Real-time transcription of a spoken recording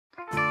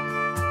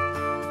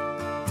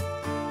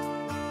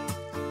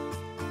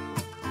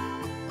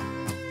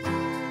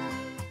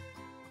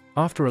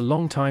After a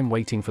long time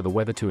waiting for the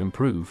weather to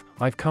improve,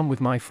 I've come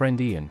with my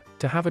friend Ian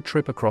to have a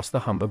trip across the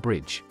Humber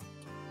Bridge.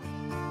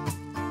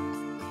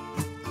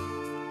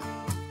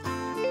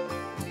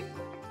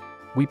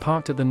 We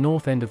parked at the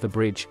north end of the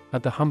bridge,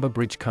 at the Humber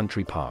Bridge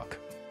Country Park.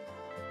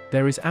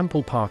 There is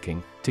ample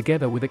parking,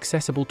 together with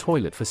accessible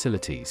toilet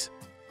facilities.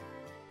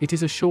 It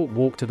is a short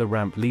walk to the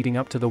ramp leading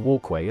up to the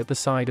walkway at the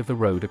side of the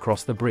road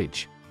across the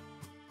bridge.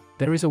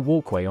 There is a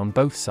walkway on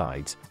both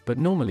sides, but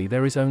normally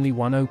there is only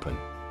one open.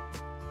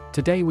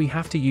 Today we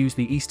have to use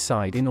the east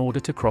side in order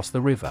to cross the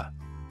river.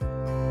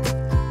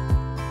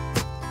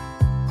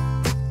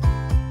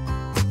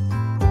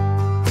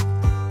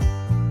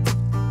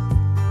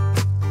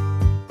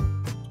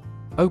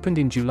 Opened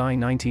in July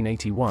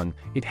 1981,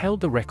 it held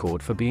the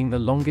record for being the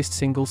longest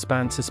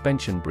single-span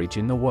suspension bridge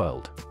in the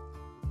world.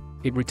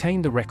 It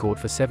retained the record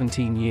for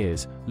 17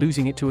 years,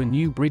 losing it to a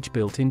new bridge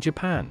built in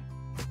Japan.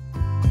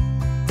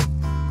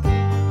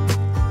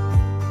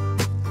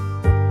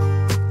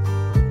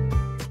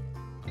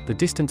 The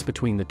distance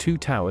between the two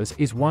towers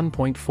is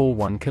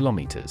 1.41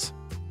 kilometers.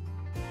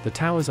 The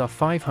towers are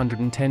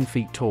 510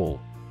 feet tall.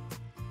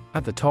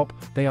 At the top,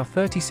 they are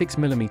 36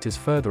 millimeters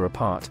further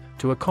apart,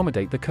 to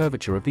accommodate the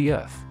curvature of the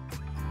Earth.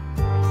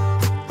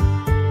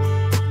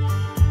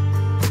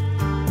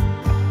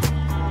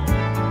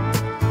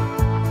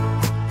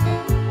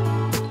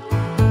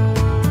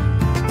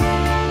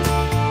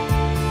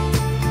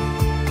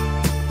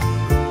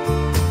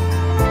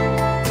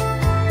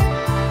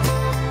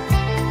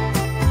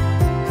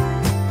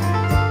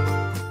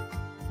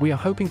 We are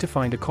hoping to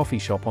find a coffee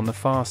shop on the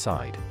far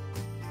side.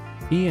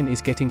 Ian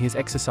is getting his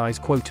exercise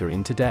quota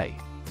in today.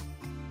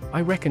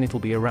 I reckon it'll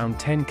be around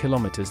 10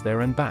 kilometers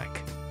there and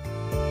back.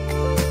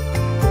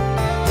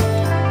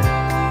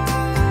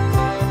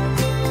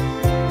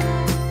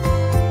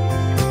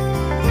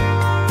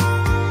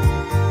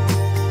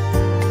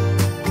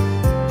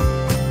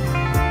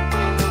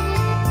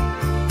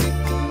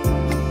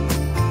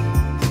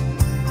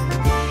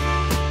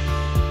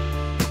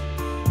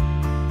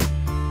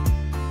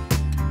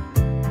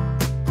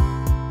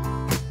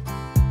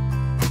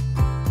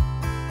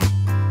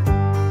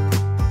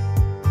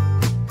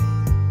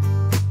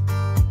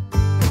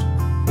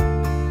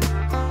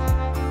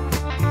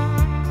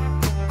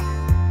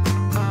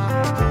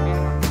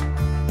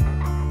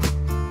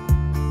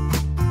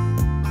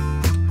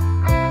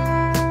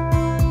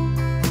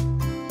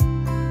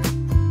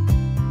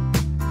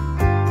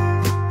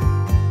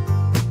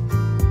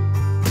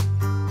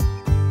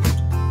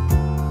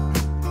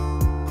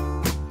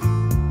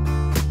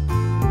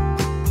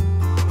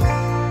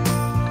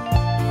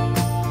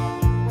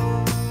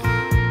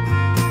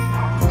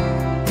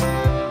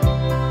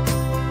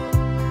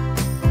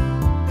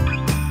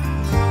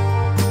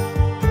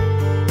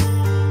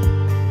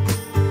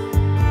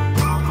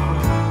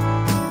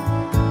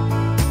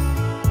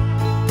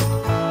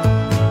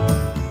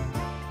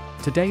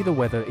 Today the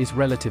weather is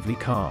relatively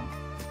calm.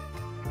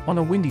 On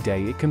a windy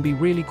day it can be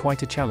really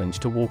quite a challenge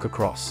to walk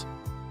across.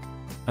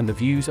 And the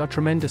views are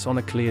tremendous on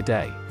a clear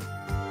day.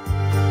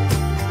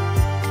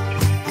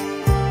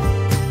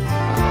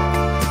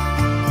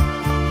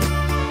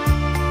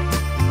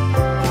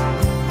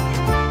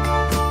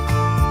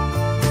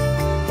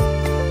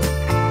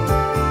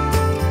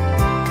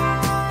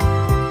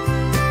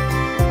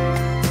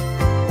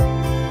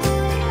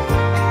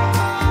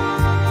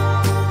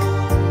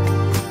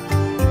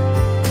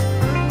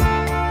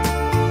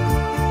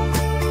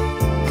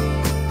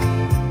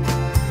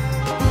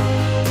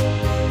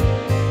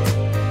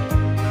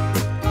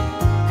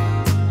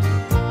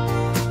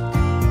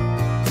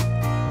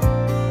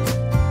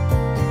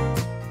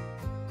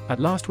 At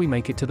last we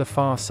make it to the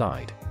far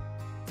side.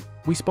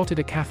 We spotted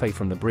a cafe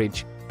from the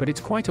bridge, but it's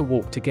quite a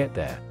walk to get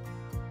there.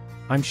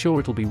 I'm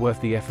sure it'll be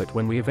worth the effort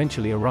when we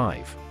eventually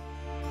arrive.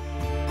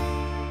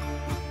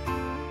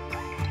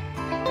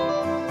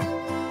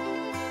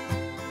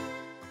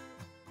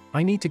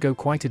 I need to go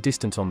quite a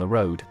distance on the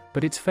road,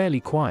 but it's fairly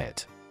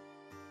quiet.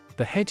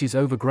 The hedge is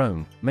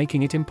overgrown,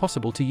 making it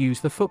impossible to use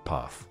the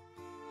footpath.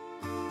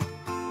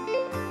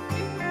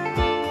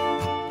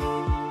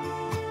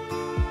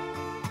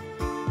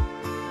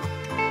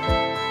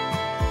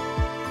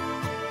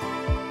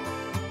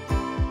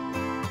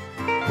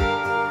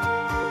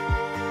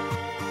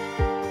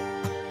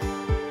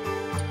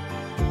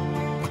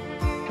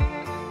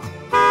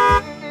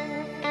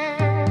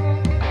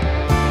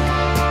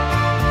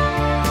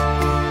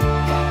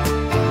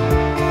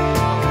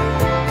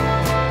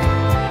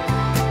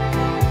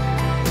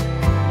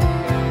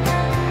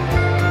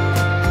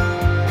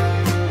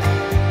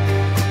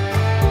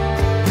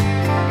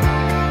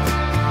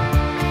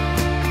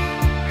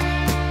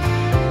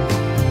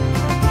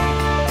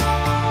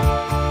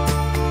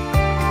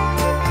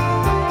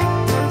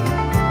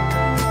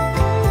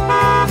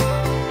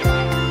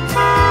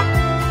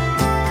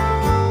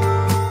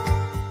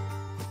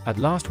 At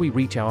last we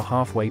reach our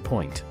halfway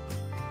point.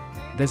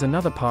 There's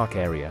another park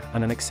area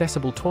and an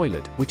accessible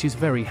toilet, which is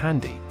very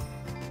handy.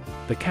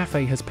 The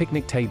cafe has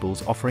picnic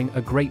tables offering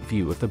a great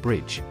view of the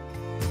bridge.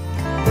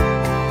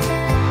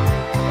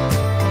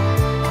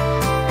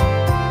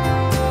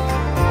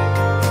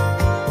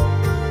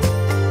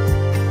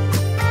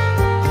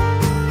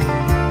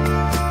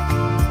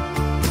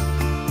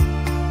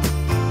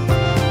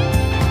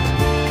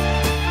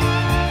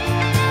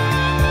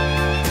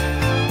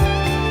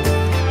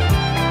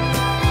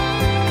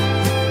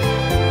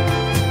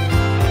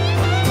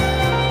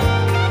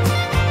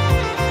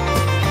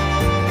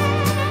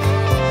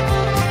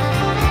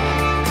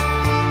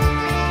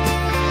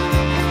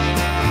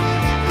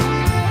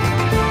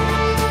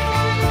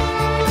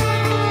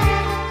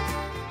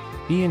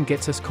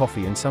 gets us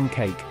coffee and some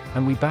cake,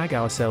 and we bag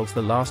ourselves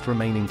the last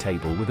remaining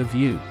table with a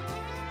view.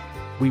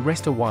 We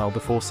rest a while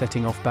before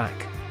setting off back.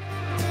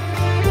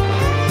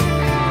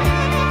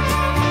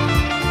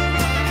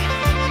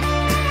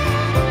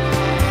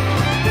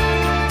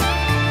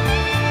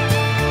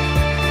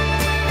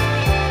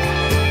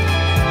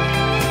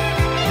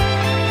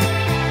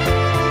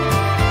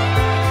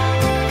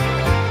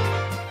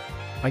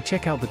 I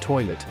check out the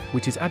toilet,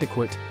 which is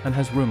adequate, and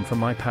has room for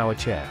my power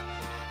chair.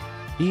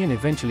 Ian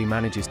eventually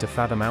manages to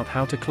fathom out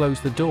how to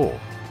close the door.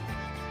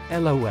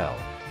 LOL.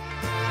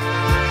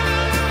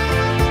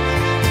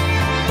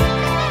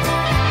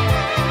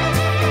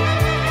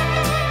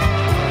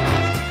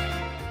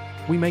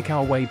 We make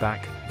our way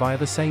back, via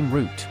the same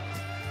route.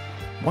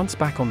 Once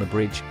back on the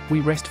bridge, we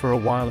rest for a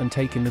while and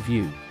take in the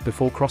view,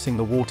 before crossing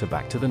the water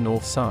back to the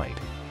north side.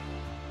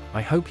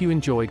 I hope you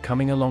enjoyed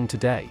coming along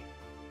today.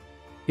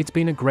 It's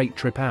been a great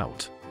trip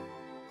out.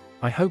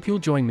 I hope you'll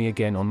join me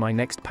again on my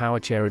next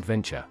Powerchair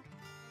adventure.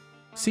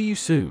 See you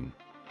soon.